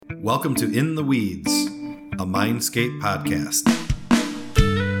Welcome to In the Weeds, a Mindscape podcast.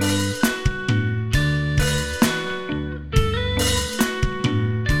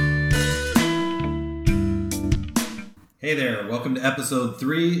 Hey there, welcome to episode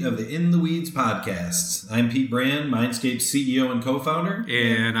 3 of the In the Weeds podcast. I'm Pete Brand, Mindscape's CEO and co-founder.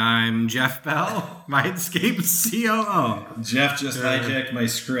 And I'm Jeff Bell, Mindscape's COO. Jeff just hijacked my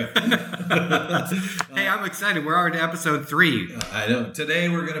script. Hey, I'm excited. We're already to episode 3. I know. Today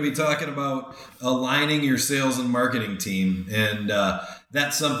we're going to be talking about aligning your sales and marketing team. And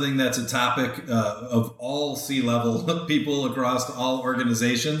that's something that's a topic of all C-level people across all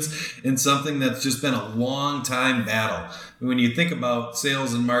organizations, and something that's just been a long time battle. When you think about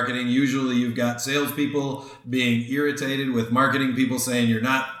sales and marketing, usually you've got salespeople being irritated with marketing people saying you're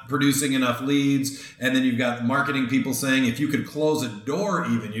not producing enough leads, and then you've got marketing people saying if you could close a door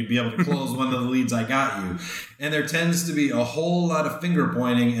even, you'd be able to close one of the leads I got you. And there tends to be a whole lot of finger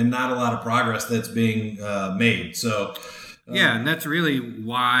pointing and not a lot of progress that's being made. So yeah, and that's really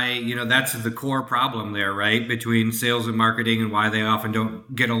why, that's the core problem there, right? Between sales and marketing and why they often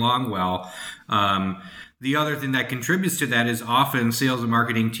don't get along well. The other thing that contributes to that is often sales and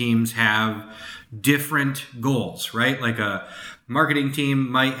marketing teams have different goals, right? Like a marketing team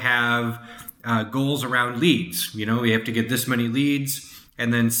might have goals around leads. We have to get this many leads.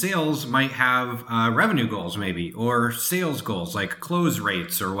 And then sales might have revenue goals maybe, or sales goals like close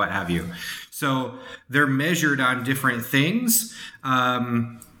rates or what have you. So they're measured on different things.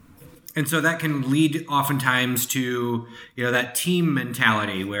 And so that can lead oftentimes to, that team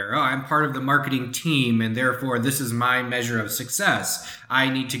mentality where, I'm part of the marketing team and therefore this is my measure of success. I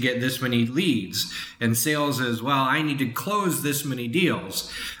need to get this many leads. And sales is, I need to close this many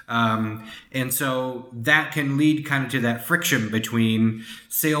deals. And so that can lead kind of to that friction between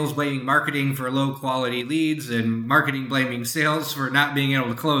sales blaming marketing for low quality leads and marketing blaming sales for not being able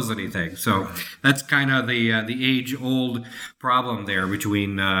to close anything. So that's kind of the age old problem there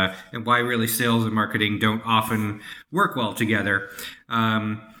between and why really sales and marketing don't often work well together.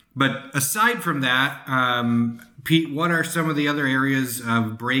 But aside from that, Pete, what are some of the other areas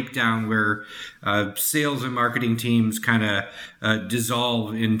of breakdown where sales and marketing teams kind of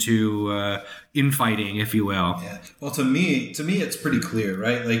dissolve into infighting, if you will? Yeah. Well, to me, it's pretty clear,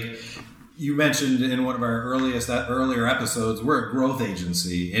 right? Like you mentioned in one of our earlier episodes, we're a growth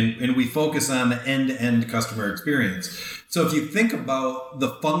agency, and we focus on the end-to-end customer experience. So if you think about the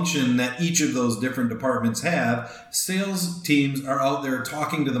function that each of those different departments have, sales teams are out there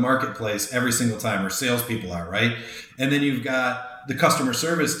talking to the marketplace every single time, or salespeople are, right? And then you've got the customer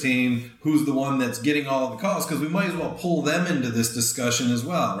service team, who's the one that's getting all of the calls, because we might as well pull them into this discussion as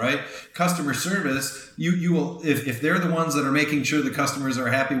well, right? Customer service, you will, if they're the ones that are making sure the customers are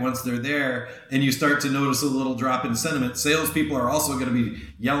happy once they're there, and you start to notice a little drop in sentiment, salespeople are also going to be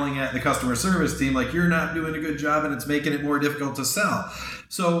yelling at the customer service team like, you're not doing a good job and it's making it more difficult to sell.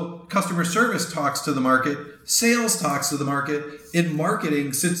 So customer service talks to the market, sales talks to the market, and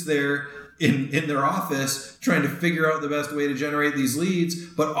marketing sits there in their office trying to figure out the best way to generate these leads,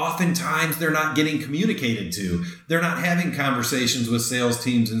 but oftentimes they're not getting communicated to. They're not having conversations with sales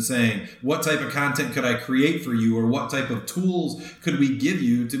teams and saying, what type of content could I create for you, or what type of tools could we give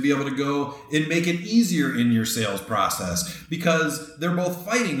you to be able to go and make it easier in your sales process? Because they're both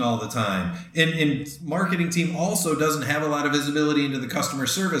fighting all the time. And marketing team also doesn't have a lot of visibility into the customer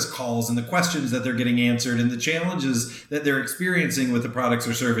service calls and the questions that they're getting answered and the challenges that they're experiencing with the products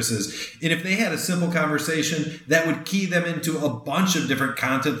or services. And if they had a simple conversation that would key them into a bunch of different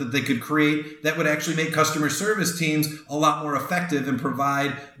content that they could create that would actually make customer service teams a lot more effective and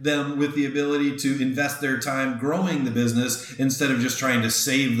provide them with the ability to invest their time growing the business instead of just trying to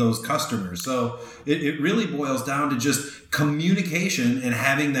save those customers. So it really boils down to just communication and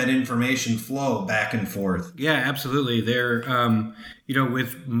having that information flow back and forth. Yeah, absolutely. They're,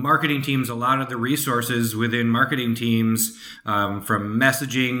 with marketing teams, a lot of the resources within marketing teams, from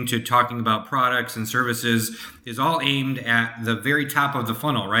messaging to talking about products and services, is all aimed at the very top of the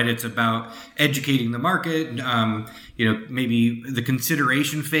funnel, right? It's about educating the market, maybe the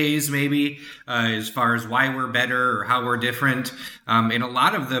consideration phase, as far as why we're better or how we're different. And a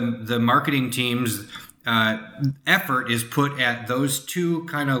lot of the marketing teams' effort is put at those two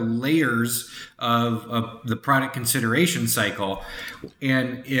kind of layers of the product consideration cycle.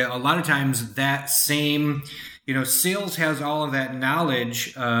 And a lot of times that same, sales has all of that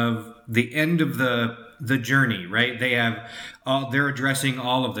knowledge of the end of the journey, right? They're addressing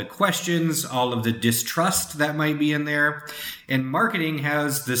all of the questions, all of the distrust that might be in there. And marketing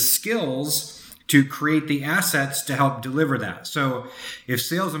has the skills to create the assets to help deliver that. So if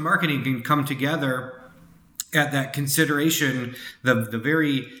sales and marketing can come together at that consideration, the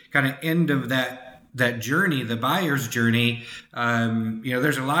very kind of end of that journey, the buyer's journey,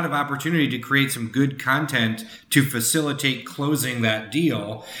 there's a lot of opportunity to create some good content to facilitate closing that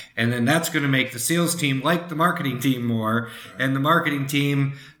deal. And then that's going to make the sales team like the marketing team more, and the marketing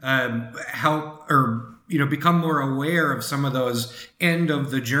team become more aware of some of those end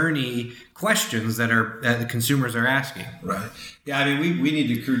of the journey questions that the consumers are asking. Right. Yeah. I mean, we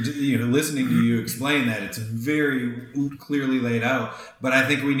need to, listening to you explain that, it's very clearly laid out, but I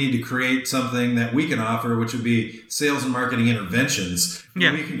think we need to create something that we can offer, which would be sales and marketing interventions.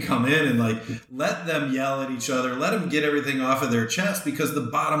 Yeah. We can come in and let them yell at each other, let them get everything off of their chest, because the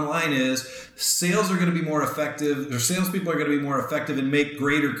bottom line is sales are going to be more effective, or salespeople are going to be more effective and make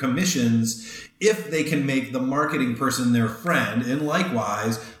greater commissions if they can make the marketing person their friend. And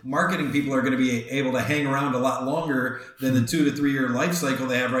likewise, marketing people are going to be able to hang around a lot longer than the 2 to 3 year life cycle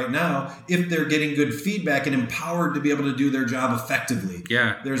they have right now if they're getting good feedback and empowered to be able to do their job effectively.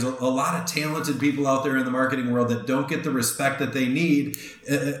 Yeah. There's a lot of talented people out there in the marketing world that don't get the respect that they need.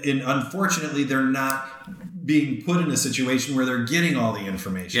 And unfortunately, they're not being put in a situation where they're getting all the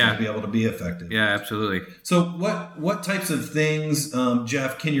information to be able to be effective. Yeah, absolutely. So what types of things,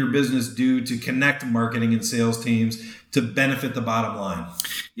 Jeff, can your business do to connect marketing and sales teams to benefit the bottom line?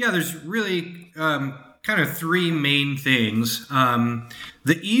 Yeah, there's really kind of three main things.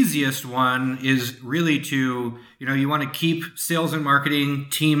 The easiest one is really to, you want to keep sales and marketing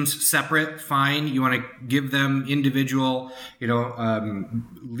teams separate, fine. You want to give them individual,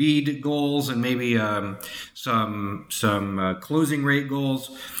 lead goals and maybe some closing rate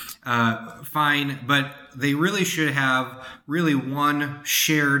goals, fine. But they really should have one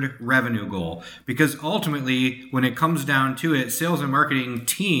shared revenue goal, because ultimately, when it comes down to it, sales and marketing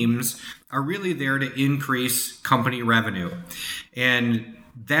teams are really there to increase company revenue. And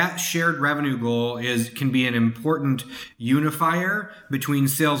that shared revenue goal can be an important unifier between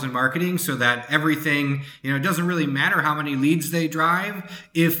sales and marketing, so that everything, it doesn't really matter how many leads they drive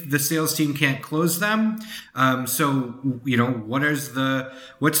if the sales team can't close them. What's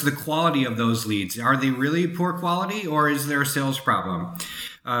the quality of those leads? Are they really poor quality, or is there a sales problem?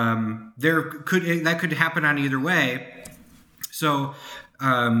 That could happen on either way. So,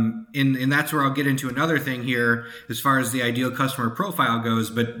 and that's where I'll get into another thing here as far as the ideal customer profile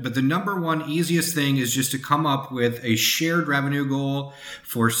goes. But the number one easiest thing is just to come up with a shared revenue goal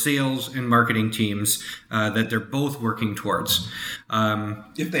for sales and marketing teams that they're both working towards.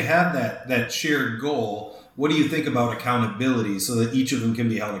 If they have that shared goal, what do you think about accountability so that each of them can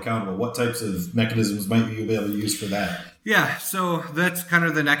be held accountable? What types of mechanisms might you be able to use for that? Yeah, so that's kind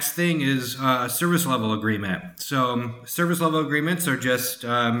of the next thing is a service level agreement. So service level agreements are just,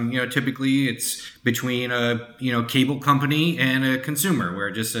 typically it's between a, cable company and a consumer, where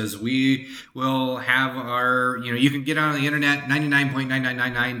it just says we will have our, you can get on the internet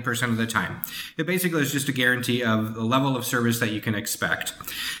 99.9999% of the time. It basically is just a guarantee of the level of service that you can expect.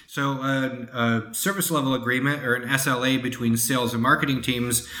 So a service level agreement, or an SLA, between sales and marketing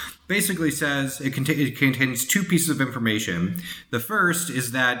teams basically says it contains two pieces of information. The first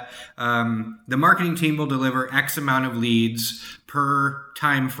is that the marketing team will deliver X amount of leads per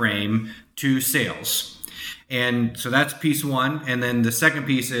time frame to sales. And so that's piece one. And then the second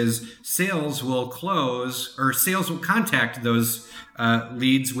piece is sales will contact those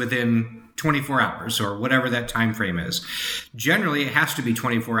leads within 24 hours or whatever that time frame is. Generally, it has to be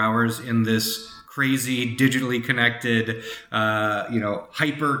 24 hours in this crazy digitally connected,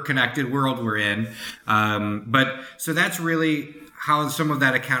 hyper connected world we're in. But so that's really how some of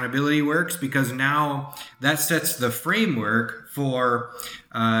that accountability works, because now that sets the framework for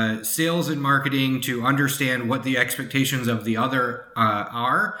sales and marketing to understand what the expectations of the other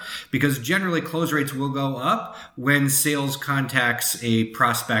are, because generally close rates will go up when sales contacts a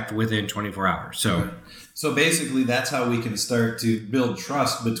prospect within 24 hours. So basically, that's how we can start to build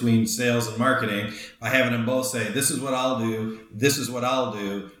trust between sales and marketing, by having them both say, this is what I'll do, this is what I'll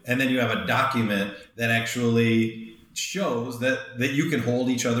do. And then you have a document that actually shows that you can hold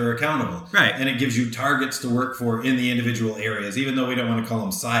each other accountable. Right. And it gives you targets to work for in the individual areas, even though we don't want to call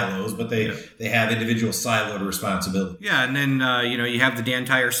them silos, but they have individual siloed responsibility. Yeah. And then, you have the Dan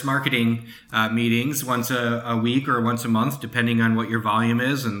Tires marketing meetings once a week or once a month, depending on what your volume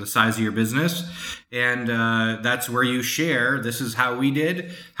is and the size of your business. And that's where you share, this is how we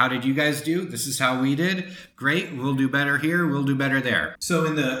did. How did you guys do? This is how we did. Great. We'll do better here. We'll do better there. So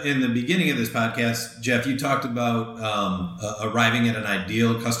in the beginning of this podcast, Jeff, you talked about arriving at an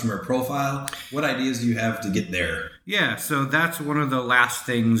ideal customer profile. What ideas do you have to get there? Yeah, so that's one of the last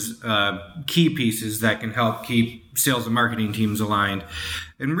things, key pieces that can help keep sales and marketing teams aligned.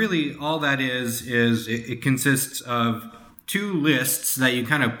 And really all that is it consists of two lists that you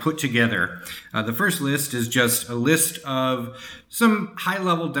kind of put together. The first list is just a list of some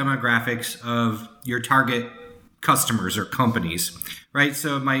high-level demographics of your target customers or companies, right?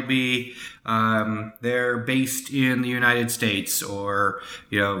 So it might be they're based in the United States, or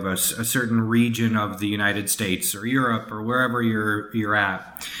a certain region of the United States or Europe or wherever you're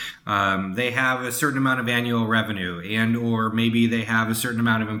at. They have a certain amount of annual revenue, and or maybe they have a certain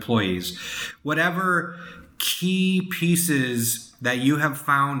amount of employees. Whatever key pieces that you have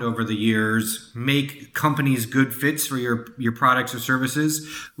found over the years make companies good fits for your products or services,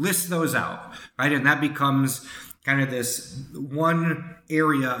 list those out, right? And that becomes kind of this one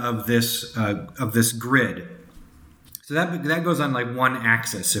area of this grid. So that goes on like one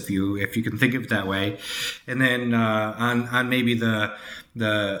axis, if you can think of it that way, and then on maybe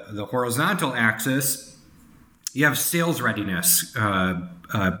the horizontal axis, you have sales readiness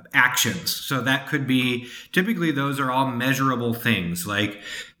actions. So that could be, typically those are all measurable things, like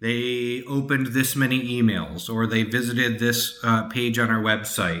they opened this many emails, or they visited this page on our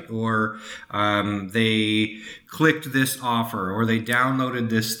website, or they clicked this offer, or they downloaded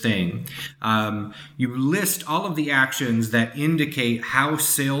this thing. You list all of the actions that indicate how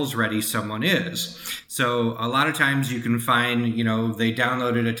sales ready someone is. So a lot of times you can find, they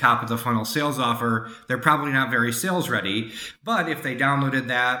downloaded a top of the funnel sales offer. They're probably not very sales ready, but if they downloaded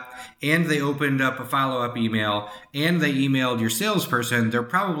that and they opened up a follow-up email and they emailed your salesperson, they're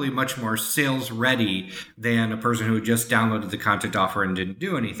probably much more sales ready than a person who just downloaded the content offer and didn't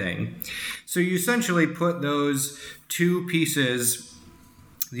do anything. So you essentially put those two pieces,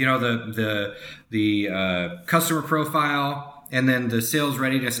 the customer profile and then the sales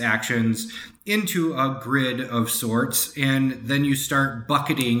readiness actions, into a grid of sorts, and then you start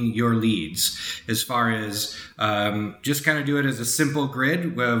bucketing your leads as far as just kind of do it as a simple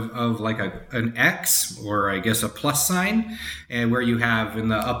grid of like an X, or I guess a plus sign, and where you have in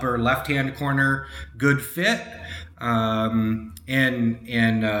the upper left-hand corner good fit, and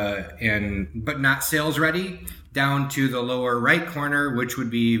but not sales ready, down to the lower right corner, which would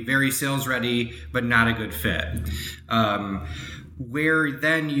be very sales ready but not a good fit. Where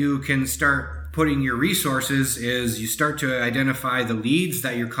then you can start putting your resources is you start to identify the leads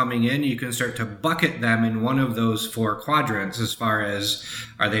that you're coming in. You can start to bucket them in one of those four quadrants as far as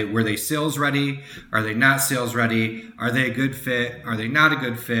were they sales ready? Are they not sales ready? Are they a good fit? Are they not a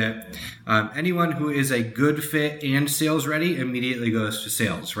good fit? Anyone who is a good fit and sales ready immediately goes to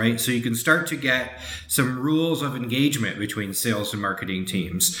sales, right? So you can start to get some rules of engagement between sales and marketing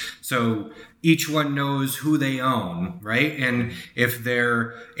teams. So each one knows who they own, right? And if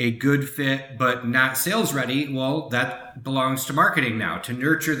they're a good fit but not sales ready, well, that belongs to marketing now to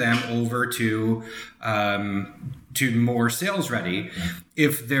nurture them over to more sales ready.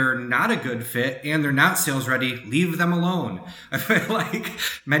 If they're not a good fit and they're not sales ready, leave them alone. I feel like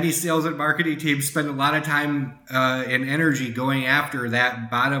many sales and marketing teams spend a lot of time and energy going after that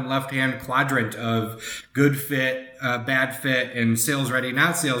bottom left-hand quadrant of good fit, bad fit, and sales ready,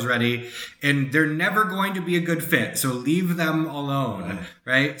 not sales ready, and they're never going to be a good fit. So leave them alone,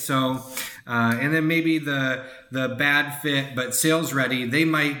 right? So, and then maybe the bad fit but sales ready, they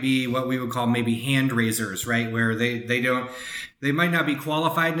might be what we would call maybe hand raisers, right? Where they might not be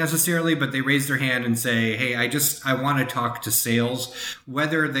qualified necessarily, but they raise their hand and say, hey, I want to talk to sales.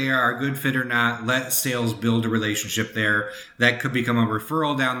 Whether they are a good fit or not, let sales build a relationship there. That could become a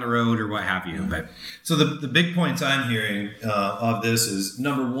referral down the road or what have you. But so the big points I'm hearing of this is,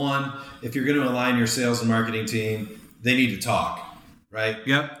 number one, if you're going to align your sales and marketing team, they need to talk. Right?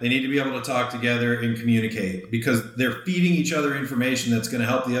 Yep. They need to be able to talk together and communicate, because they're feeding each other information that's going to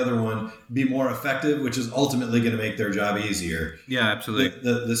help the other one be more effective, which is ultimately going to make their job easier. Yeah, absolutely.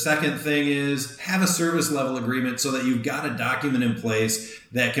 The second thing is have a service level agreement so that you've got a document in place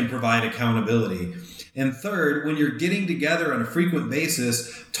that can provide accountability. And third, when you're getting together on a frequent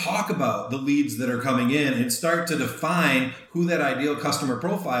basis, talk about the leads that are coming in and start to define who that ideal customer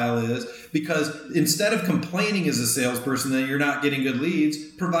profile is, because instead of complaining as a salesperson that you're not getting good leads,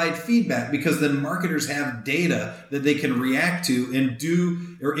 provide feedback, because then marketers have data that they can react to and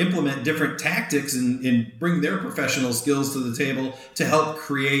do or implement different tactics and bring their professional skills to the table to help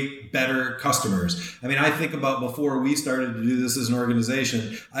create better customers. I mean, I think about before we started to do this as an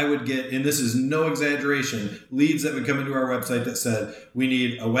organization, I would get, and this is no exaggeration, leads that would come into our website that said, we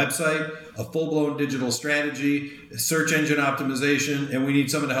need a website, a full-blown digital strategy, search engine optimization and we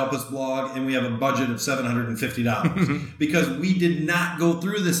need someone to help us blog and we have a budget of $750 because we did not go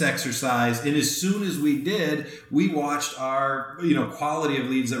through this exercise. And as soon as we did, we watched our, quality of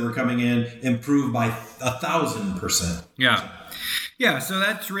leads that were coming in improve by 1,000%. Yeah. Yeah, so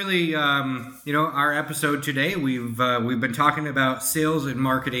that's really, our episode today. We've been talking about sales and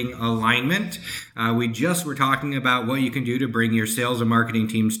marketing alignment. We just were talking about what you can do to bring your sales and marketing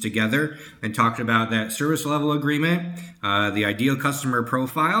teams together, and talked about that service level agreement, the ideal customer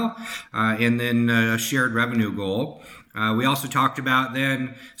profile, and then a shared revenue goal. We also talked about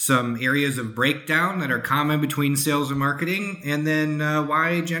then some areas of breakdown that are common between sales and marketing, and then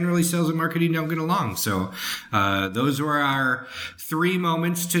why generally sales and marketing don't get along. So those were our 3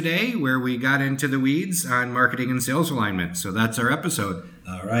 moments today where we got into the weeds on marketing and sales alignment. So that's our episode.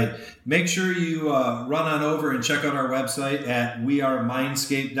 All right. Make sure you run on over and check out our website at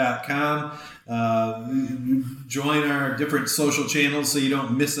wearemindscape.com. Join our different social channels so you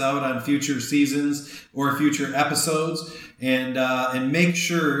don't miss out on future seasons or future episodes. And make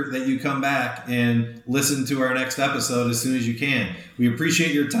sure that you come back and listen to our next episode as soon as you can. We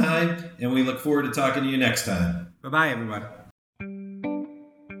appreciate your time, and we look forward to talking to you next time. Bye-bye, everyone.